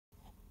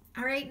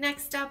All right,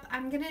 next up,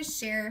 I'm going to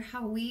share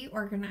how we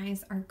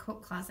organize our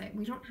coat closet.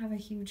 We don't have a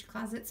huge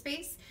closet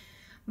space,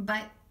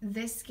 but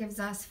this gives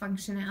us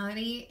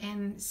functionality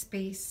and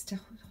space to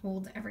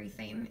hold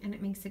everything, and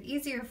it makes it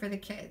easier for the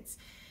kids.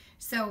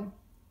 So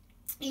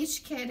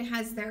each kid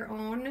has their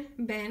own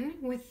bin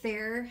with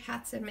their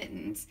hats and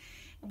mittens.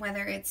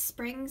 Whether it's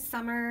spring,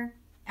 summer,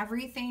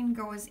 everything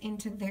goes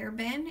into their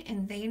bin,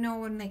 and they know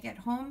when they get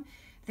home,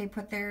 they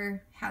put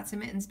their hats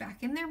and mittens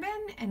back in their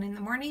bin, and in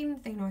the morning,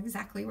 they know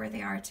exactly where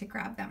they are to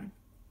grab them.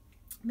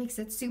 Makes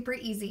it super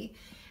easy.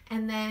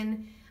 And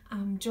then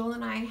Joel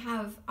and I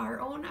have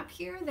our own up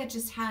here that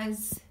just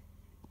has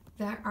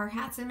our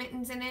hats and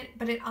mittens in it,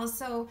 but it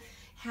also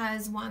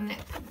has one that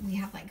we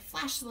have like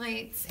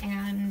flashlights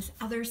and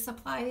other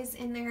supplies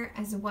in there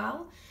as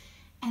well.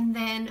 And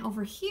then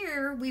over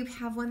here we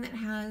have one that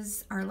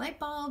has our light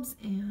bulbs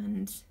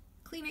and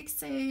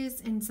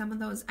Kleenexes and some of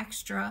those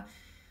extra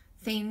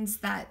things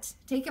that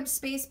take up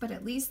space, but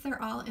at least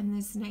they're all in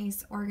this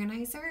nice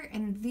organizer.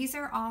 And these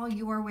are all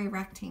Your Way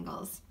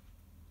rectangles.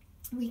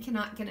 We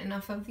cannot get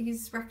enough of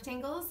these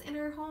rectangles in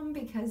our home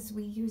because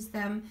we use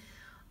them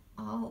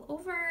all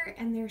over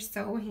and they're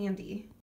so handy.